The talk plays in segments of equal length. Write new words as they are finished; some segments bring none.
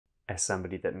As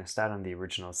somebody that missed out on the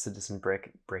original Citizen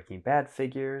Brick Breaking Bad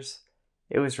figures,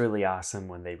 it was really awesome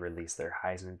when they released their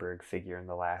Heisenberg figure in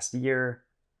the last year,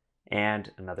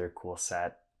 and another cool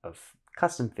set of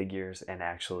custom figures and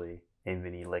actually a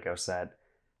mini Lego set.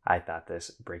 I thought this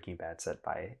Breaking Bad set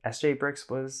by SJ Bricks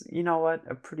was, you know what,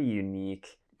 a pretty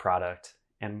unique product.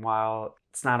 And while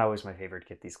it's not always my favorite to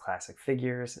get these classic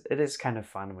figures, it is kind of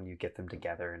fun when you get them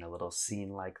together in a little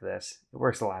scene like this. It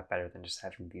works a lot better than just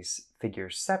having these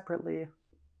figures separately,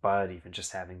 but even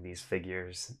just having these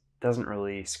figures doesn't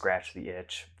really scratch the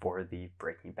itch for the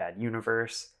Breaking Bad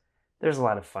universe. There's a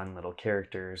lot of fun little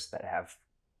characters that have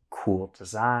cool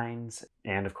designs,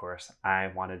 and of course I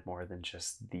wanted more than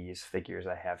just these figures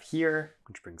I have here,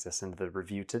 which brings us into the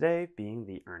review today, being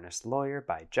the Earnest Lawyer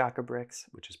by Jaka Bricks,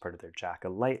 which is part of their Jaka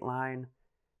Light line,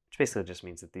 which basically just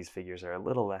means that these figures are a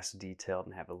little less detailed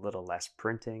and have a little less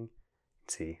printing.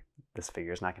 See, this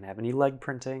figure is not going to have any leg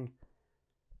printing,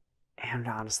 and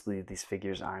honestly these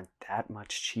figures aren't that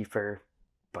much cheaper,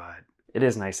 but it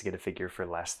is nice to get a figure for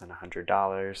less than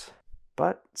 $100.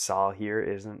 But Saul here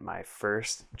isn't my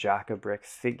first Jaka Brick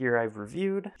figure I've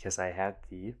reviewed, because I had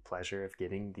the pleasure of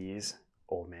getting these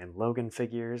Old Man Logan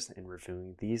figures and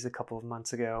reviewing these a couple of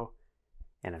months ago,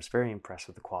 and I was very impressed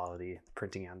with the quality. The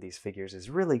printing on these figures is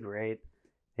really great.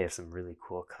 They have some really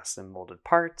cool custom molded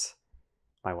parts.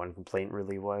 My one complaint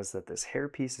really was that this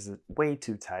hairpiece is way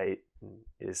too tight and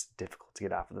it is difficult to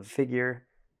get off of the figure.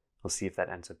 We'll see if that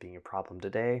ends up being a problem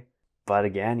today. But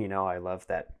again, you know, I love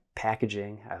that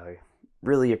packaging. I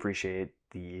really appreciate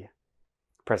the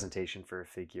presentation for a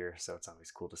figure, so it's always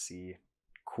cool to see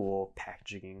cool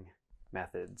packaging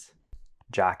methods.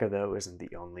 Jaka, though, isn't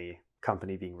the only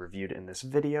company being reviewed in this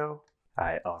video.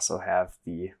 I also have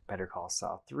the Better Call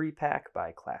Saul 3-pack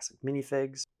by Classic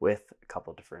Minifigs with a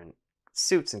couple different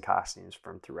suits and costumes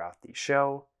from throughout the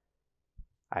show.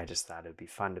 I just thought it'd be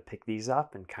fun to pick these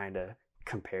up and kind of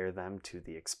compare them to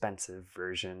the expensive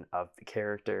version of the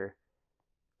character,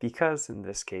 because in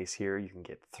this case here you can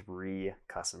get 3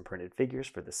 custom printed figures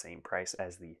for the same price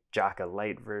as the Jaka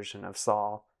Light version of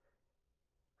Saul.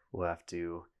 We'll have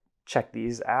to check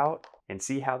these out and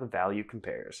see how the value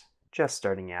compares. Just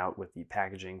starting out with the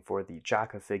packaging for the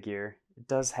Jaka figure, it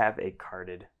does have a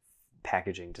carded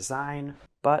packaging design,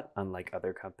 but unlike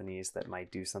other companies that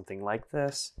might do something like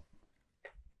this,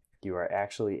 you are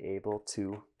actually able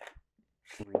to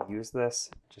reuse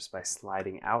this just by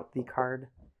sliding out the card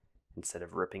instead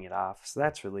of ripping it off. So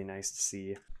that's really nice to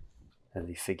see. And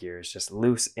the figure is just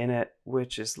loose in it,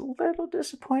 which is a little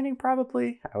disappointing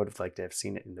probably. I would have liked to have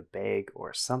seen it in the bag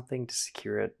or something to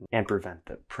secure it and prevent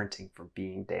the printing from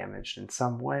being damaged in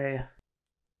some way.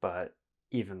 But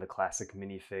even the classic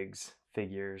minifigs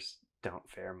figures don't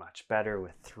fare much better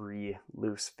with 3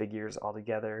 loose figures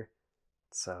altogether.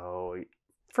 So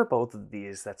for both of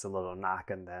these, that's a little knock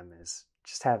on them, is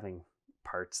just having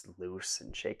parts loose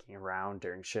and shaking around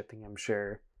during shipping, I'm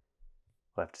sure.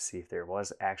 We'll have to see if there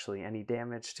was actually any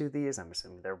damage to these. I'm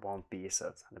assuming there won't be, so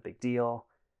it's not a big deal,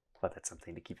 but that's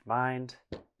something to keep in mind.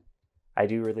 I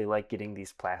do really like getting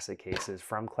these plastic cases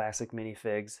from Classic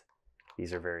Minifigs.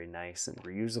 These are very nice and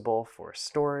reusable for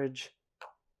storage.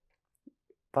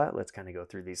 But let's kind of go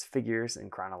through these figures in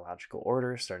chronological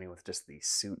order, starting with just the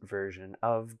suit version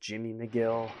of Jimmy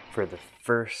McGill. For the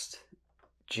first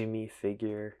Jimmy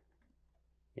figure,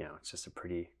 you know, it's just a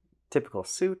pretty typical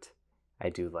suit. I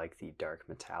do like the dark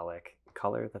metallic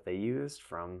color that they used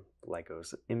from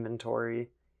Lego's inventory.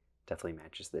 Definitely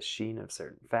matches the sheen of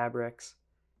certain fabrics.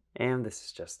 And this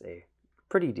is just a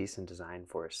pretty decent design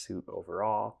for a suit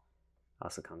overall.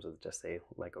 Also comes with just a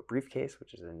Lego briefcase,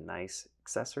 which is a nice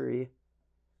accessory.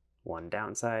 One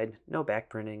downside, no back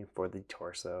printing for the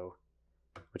torso,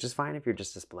 which is fine if you're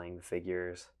just displaying the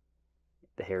figures.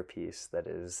 The hairpiece that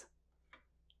is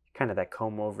kind of that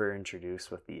comb over introduced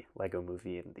with the Lego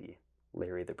movie and the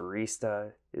Larry the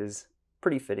Barista is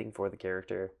pretty fitting for the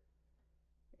character.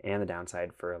 And the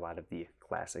downside for a lot of the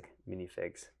classic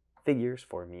minifigs figures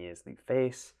for me is the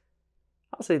face.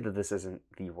 I'll say that this isn't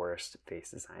the worst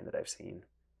face design that I've seen,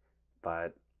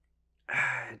 but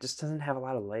it just doesn't have a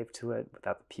lot of life to it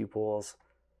without the pupils,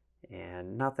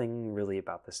 and nothing really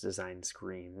about this design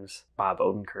screams Bob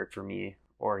Odenkirk for me,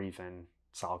 or even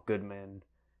Saul Goodman,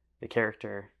 the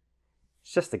character.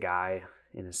 It's just a guy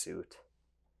in a suit,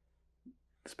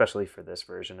 especially for this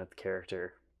version of the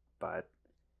character, but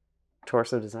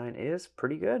torso design is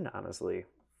pretty good, honestly,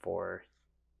 for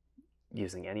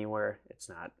using anywhere. It's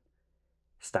not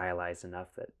stylized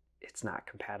enough that it's not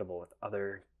compatible with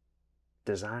other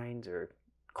designs or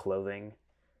clothing,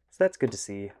 so that's good to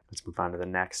see. Let's move on to the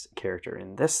next character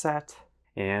in this set,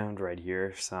 And right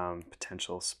here, some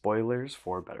potential spoilers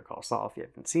for Better Call Saul if you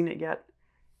haven't seen it yet.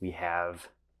 We have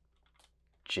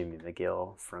Jimmy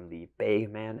McGill from the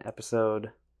Bagman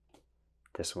episode.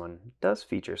 This one does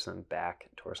feature some back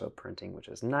torso printing, which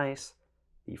is nice.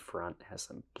 The front has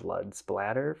some blood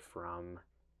splatter from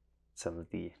some of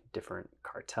the different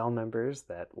cartel members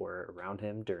that were around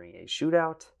him during a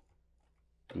shootout.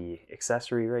 The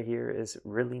accessory right here is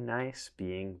really nice,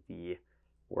 being the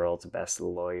World's Best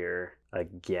Lawyer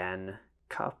Again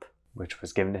cup, which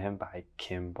was given to him by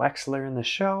Kim Wexler in the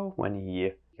show when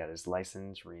he got his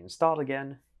license reinstalled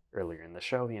again. Earlier in the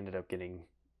show, he ended up getting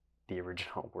the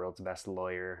original World's Best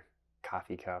Lawyer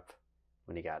coffee cup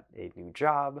when he got a new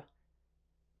job.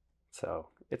 So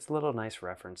it's a little nice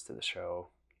reference to the show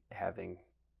having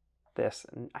this,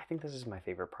 and I think this is my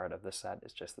favorite part of the set,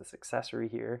 is just this accessory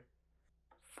here.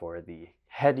 For the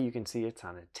head, you can see it's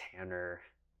on a tanner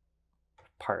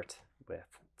part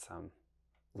with some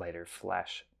lighter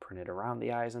flesh printed around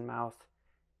the eyes and mouth,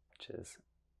 which is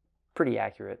pretty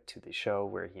accurate to the show,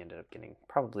 where he ended up getting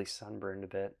probably sunburned a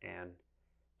bit and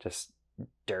just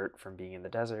dirt from being in the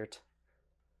desert.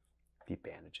 The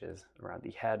bandages around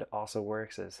the head also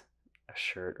works as a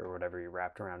shirt or whatever he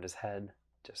wrapped around his head,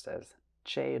 just as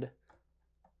shade.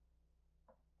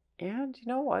 And you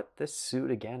know what? This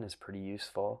suit, again, is pretty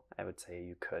useful. I would say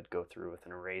you could go through with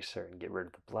an eraser and get rid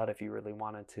of the blood if you really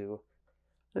wanted to.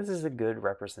 This is a good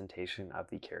representation of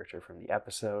the character from the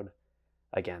episode.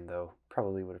 Again, though,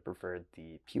 probably would have preferred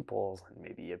the pupils and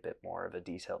maybe a bit more of a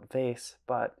detailed face,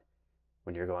 but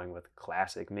when you're going with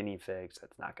classic minifigs,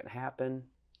 that's not going to happen.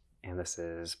 And this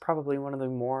is probably one of the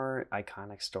more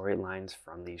iconic storylines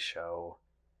from the show,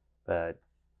 but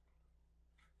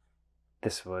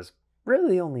this was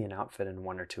really only an outfit in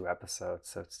 1 or 2 episodes,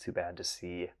 so it's too bad to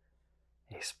see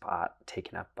a spot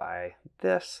taken up by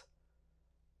this.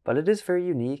 But it is very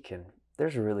unique, and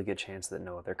there's a really good chance that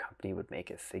no other company would make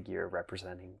a figure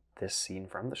representing this scene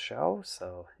from the show.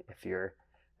 So if you're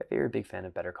a big fan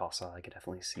of Better Call Saul, I could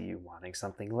definitely see you wanting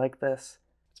something like this.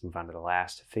 Let's move on to the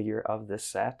last figure of this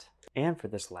set. And for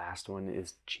this last one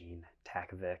is Gene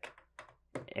Takovic.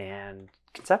 And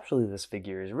conceptually, this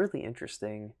figure is really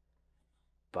interesting,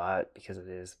 but because it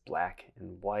is black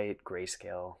and white,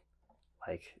 grayscale,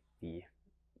 like the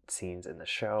scenes in the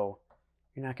show,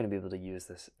 you're not going to be able to use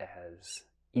this as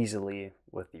easily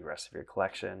with the rest of your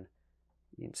collection.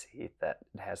 You can see that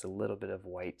it has a little bit of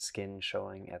white skin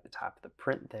showing at the top of the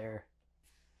print there.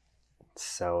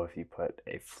 So if you put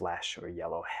a flesh or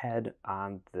yellow head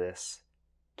on this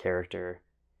character,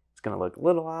 it's going to look a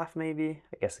little off maybe.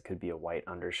 I guess it could be a white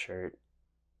undershirt.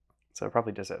 So it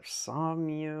probably does have some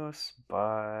use,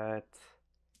 but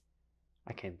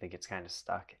I kind of think it's kind of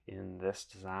stuck in this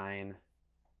design.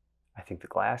 I think the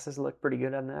glasses look pretty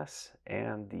good on this,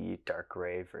 and the dark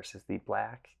gray versus the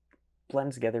black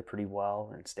blends together pretty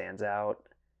well and stands out,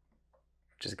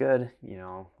 which is good. You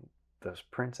know, those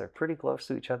prints are pretty close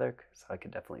to each other, so I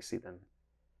could definitely see them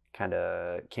kind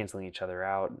of canceling each other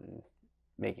out and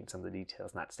making some of the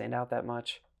details not stand out that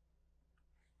much.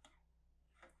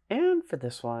 And for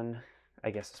this one,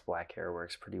 I guess his black hair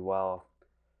works pretty well.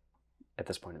 At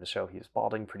this point of the show, he was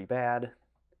balding pretty bad.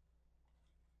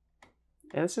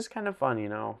 And it's just kind of fun, you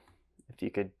know, if you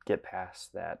could get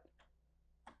past that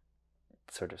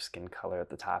sort of skin color at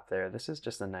the top there. This is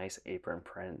just a nice apron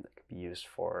print that could be used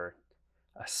for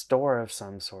a store of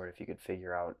some sort if you could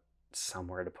figure out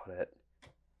somewhere to put it.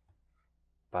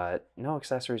 But no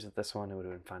accessories with this one. It would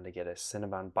have been fun to get a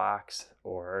Cinnabon box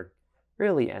or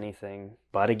really anything.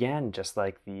 But again, just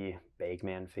like the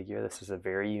Bagman figure, this is a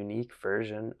very unique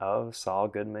version of Saul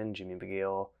Goodman, Jimmy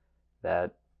McGill,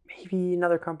 that maybe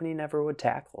another company never would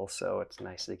tackle. So it's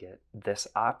nice to get this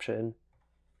option.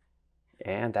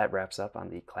 And that wraps up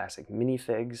on the classic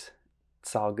minifigs,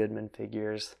 Saul Goodman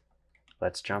figures.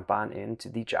 Let's jump on into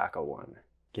the Jaka one.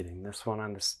 Getting this one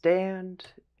on the stand,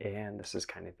 and this is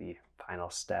kind of the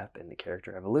final step in the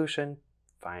character evolution,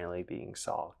 finally being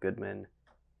Saul Goodman.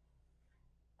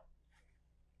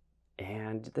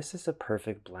 And this is a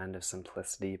perfect blend of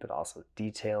simplicity but also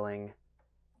detailing,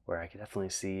 where I could definitely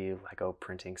see Lego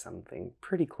printing something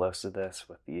pretty close to this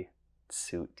with the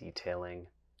suit detailing.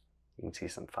 You can see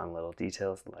some fun little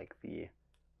details like the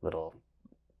little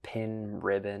pin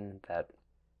ribbon that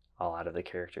a lot of the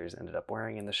characters ended up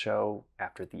wearing in the show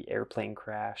after the airplane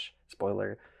crash.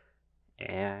 Spoiler.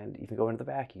 And you can go into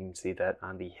the back. You can see that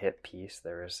on the hip piece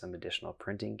there is some additional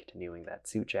printing continuing that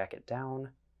suit jacket down.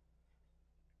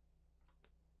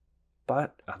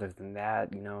 But other than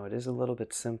that, you know, it is a little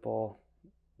bit simple.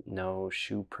 No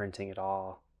shoe printing at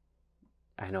all.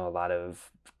 I know a lot of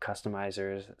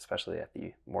customizers, especially at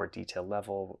the more detailed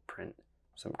level, will print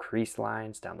some crease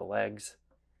lines down the legs,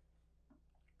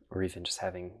 or even just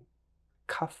having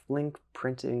cuff link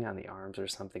printing on the arms or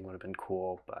something would have been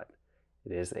cool, but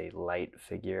it is a light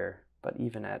figure. But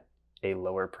even at a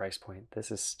lower price point, this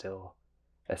is still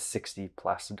a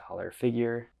 $60+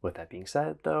 figure. With that being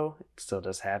said, though, it still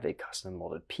does have a custom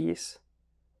molded piece.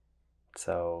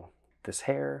 So this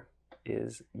hair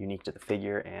is unique to the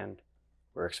figure and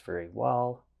works very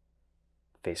well.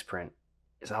 Face print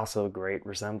is also a great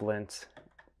resemblance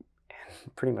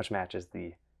and pretty much matches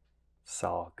the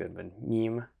Saul Goodman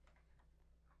meme.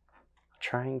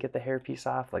 Try and get the hairpiece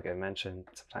off. Like I mentioned,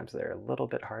 sometimes they're a little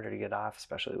bit harder to get off,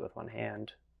 especially with one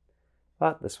hand.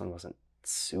 But this one wasn't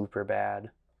super bad.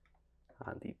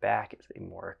 On the back is a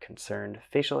more concerned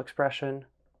facial expression.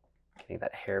 Getting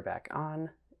that hair back on,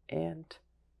 and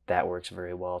that works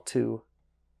very well too.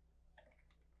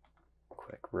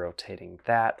 Quick rotating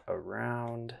that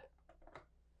around.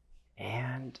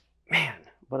 And man,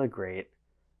 what a great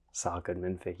Saul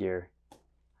Goodman figure.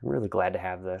 I'm really glad to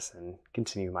have this and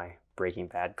continue my Breaking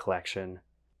Bad collection.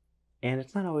 And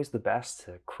it's not always the best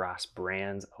to cross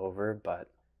brands over, but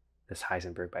this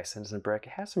Heisenberg by Citizen Brick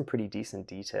has some pretty decent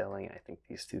detailing. I think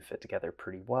these two fit together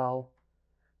pretty well.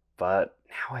 But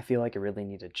now I feel like I really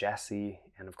need a Jesse,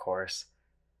 and of course,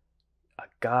 a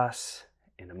Gus,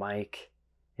 and a Mike.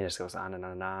 It just goes on and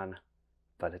on and on.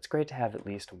 But it's great to have at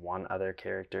least one other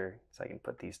character, so I can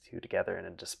put these two together in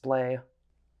a display.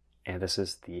 And this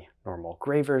is the normal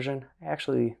gray version. I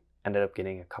actually ended up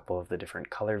getting a couple of the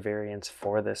different color variants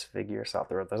for this figure, so I'll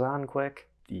throw those on quick.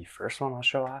 The first one I'll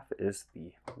show off is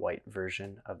the white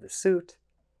version of the suit.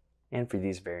 And for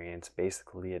these variants,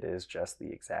 basically it is just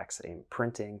the exact same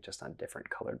printing, just on different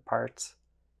colored parts.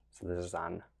 So this is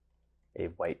on a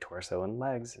white torso and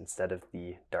legs instead of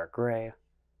the dark gray.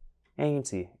 And you can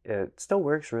see, it still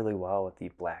works really well with the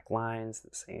black lines,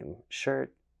 the same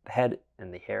shirt. The head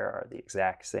and the hair are the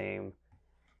exact same.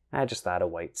 I just thought a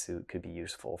white suit could be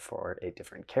useful for a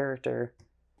different character.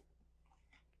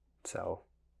 So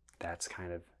that's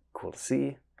kind of cool to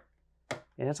see.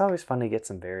 And it's always fun to get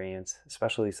some variants,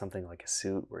 especially something like a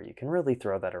suit where you can really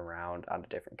throw that around onto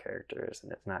different characters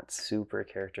and it's not super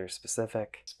character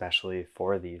specific, especially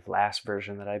for the last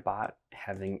version that I bought,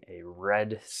 having a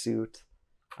red suit.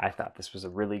 I thought this was a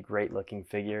really great looking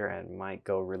figure and might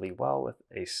go really well with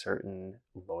a certain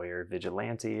lawyer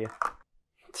vigilante.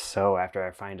 So after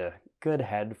I find a good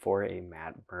head for a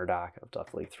Matt Murdock, I'll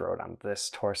definitely throw it on this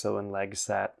torso and leg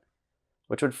set,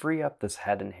 which would free up this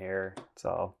head and hair. So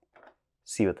I'll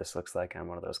see what this looks like on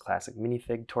one of those classic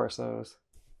minifig torsos.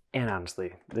 And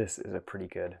honestly, this is a pretty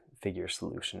good figure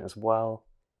solution as well.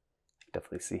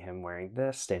 Definitely see him wearing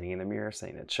this, standing in the mirror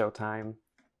saying it's showtime.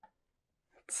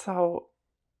 So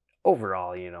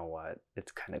overall, you know what?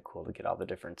 It's kind of cool to get all the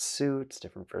different suits,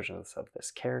 different versions of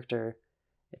this character.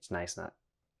 It's nice not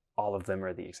all of them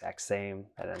are the exact same.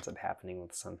 That ends up happening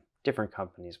with some different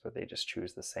companies where they just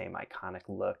choose the same iconic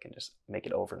look and just make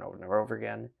it over and over and over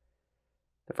again.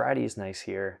 The variety is nice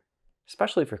here,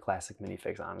 especially for classic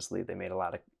minifigs, honestly. They made a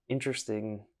lot of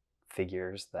interesting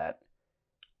figures that,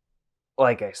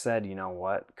 like I said, you know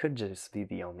what, could just be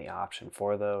the only option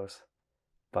for those.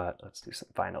 But let's do some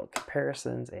final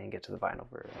comparisons and get to the vinyl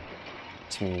version.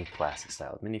 To me, classic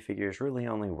style minifigures really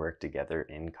only work together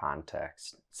in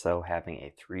context. So having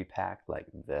a 3-pack like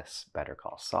this Better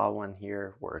Call Saul one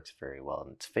here works very well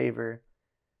in its favor.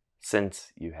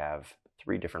 Since you have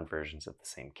 3 different versions of the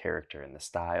same character in the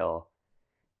style,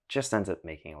 just ends up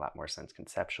making a lot more sense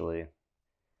conceptually.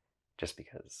 Just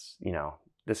because, you know,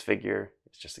 this figure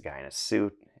is just a guy in a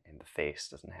suit and the face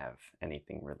doesn't have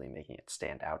anything really making it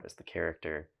stand out as the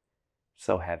character.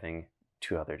 So having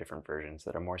 2 other different versions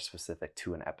that are more specific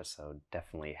to an episode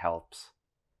definitely helps.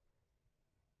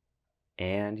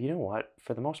 And you know what?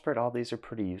 For the most part, all these are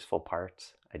pretty useful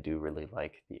parts. I do really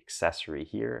like the accessory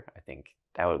here. I think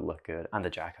that would look good on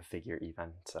the Jaka figure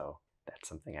even, so that's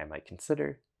something I might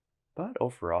consider. But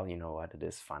overall, you know what? It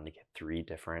is fun to get 3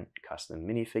 different custom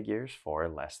minifigures for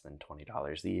less than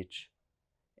 $20 each.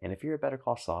 And if you're a Better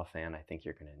Call Saul fan, I think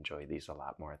you're going to enjoy these a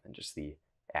lot more than just the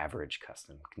average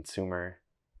custom consumer.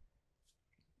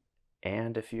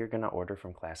 And if you're going to order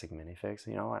from Classic Minifigs,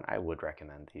 you know what? I would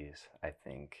recommend these. I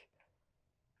think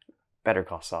Better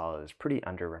Call Saul is pretty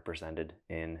underrepresented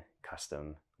in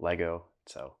custom Lego,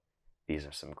 so these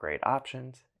are some great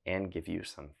options and give you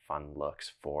some fun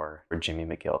looks for Jimmy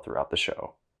McGill throughout the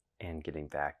show. And getting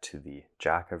back to the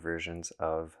Jaka versions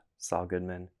of Saul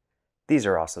Goodman, these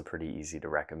are also pretty easy to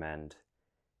recommend.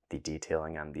 The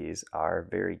detailing on these are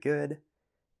very good,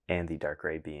 and the dark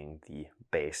gray being the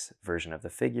base version of the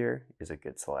figure is a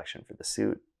good selection for the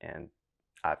suit, and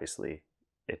obviously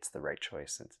it's the right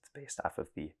choice since it's based off of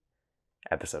the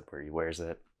episode where he wears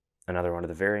it. Another one of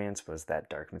the variants was that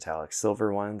dark metallic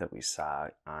silver one that we saw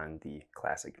on the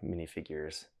classic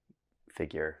minifigures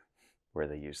figure, where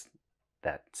they use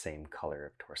that same color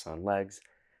of torso and legs.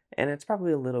 And it's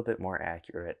probably a little bit more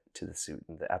accurate to the suit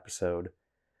in the episode.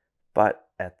 But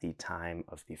at the time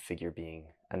of the figure being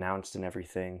announced and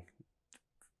everything,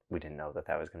 we didn't know that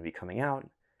that was going to be coming out.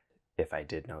 If I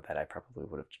did know that, I probably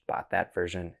would have bought that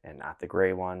version and not the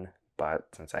gray one. But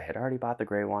since I had already bought the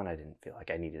gray one, I didn't feel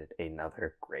like I needed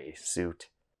another gray suit.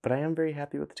 But I am very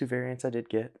happy with the two variants I did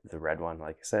get. The red one,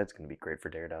 like I said, it's going to be great for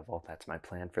Daredevil. That's my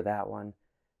plan for that one.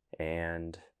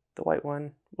 And the white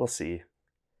one, we'll see.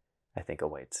 I think a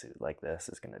white suit like this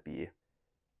is going to be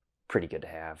pretty good to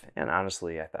have. And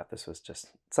honestly, I thought this was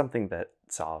just something that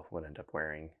Saul would end up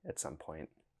wearing at some point.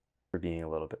 For being a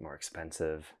little bit more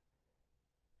expensive,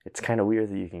 it's kind of weird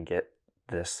that you can get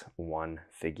this one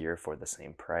figure for the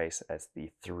same price as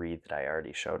the 3 that I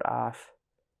already showed off.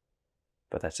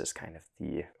 But that's just kind of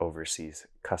the overseas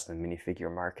custom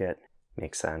minifigure market.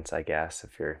 Makes sense, I guess.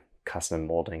 If you're custom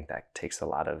molding, that takes a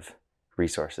lot of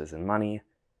resources and money.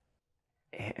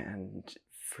 And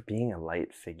for being a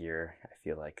light figure, I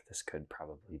feel like this could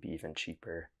probably be even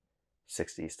cheaper.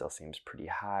 60 still seems pretty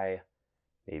high.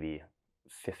 Maybe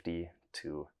 50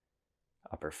 to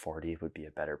upper 40 would be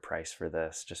a better price for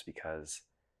this, just because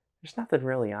there's nothing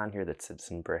really on here that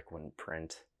Citizen Brick wouldn't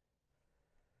print.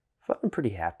 But I'm pretty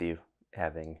happy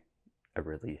having a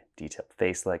really detailed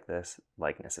face like this.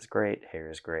 Likeness is great, hair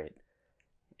is great,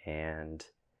 and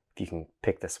if you can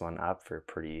pick this one up for a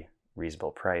pretty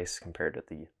reasonable price compared to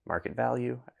the market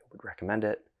value, I would recommend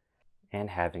it. And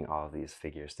having all of these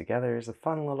figures together is a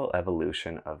fun little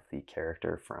evolution of the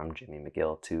character from Jimmy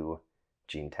McGill to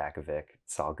Gene Takovic,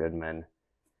 Saul Goodman.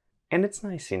 And it's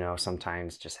nice, you know,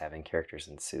 sometimes just having characters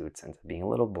in suits ends up being a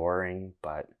little boring,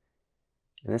 but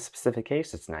in this specific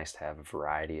case, it's nice to have a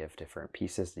variety of different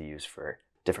pieces to use for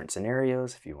different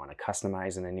scenarios if you want to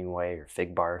customize in any way or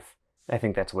fig barf. I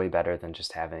think that's way better than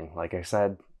just having, like I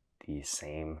said, the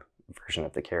same version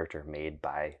of the character made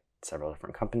by several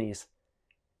different companies.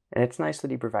 And it's nice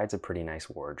that he provides a pretty nice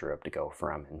wardrobe to go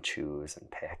from and choose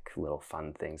and pick little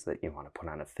fun things that you want to put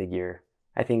on a figure.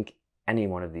 I think any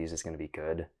one of these is going to be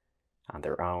good on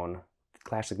their own.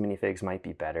 Classic minifigs might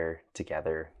be better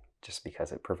together just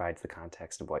because it provides the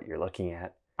context of what you're looking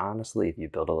at. Honestly, if you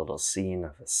build a little scene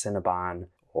of a Cinnabon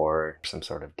or some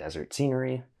sort of desert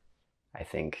scenery, I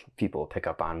think people will pick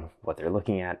up on what they're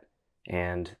looking at.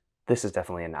 And this is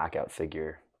definitely a knockout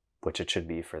figure, which it should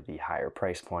be for the higher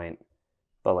price point.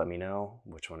 But let me know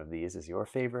which one of these is your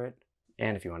favorite.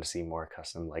 And if you want to see more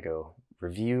custom LEGO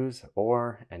reviews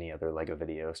or any other LEGO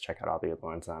videos, check out all the other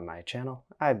ones on my channel.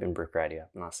 I've been Brick Up,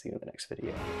 and I'll see you in the next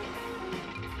video.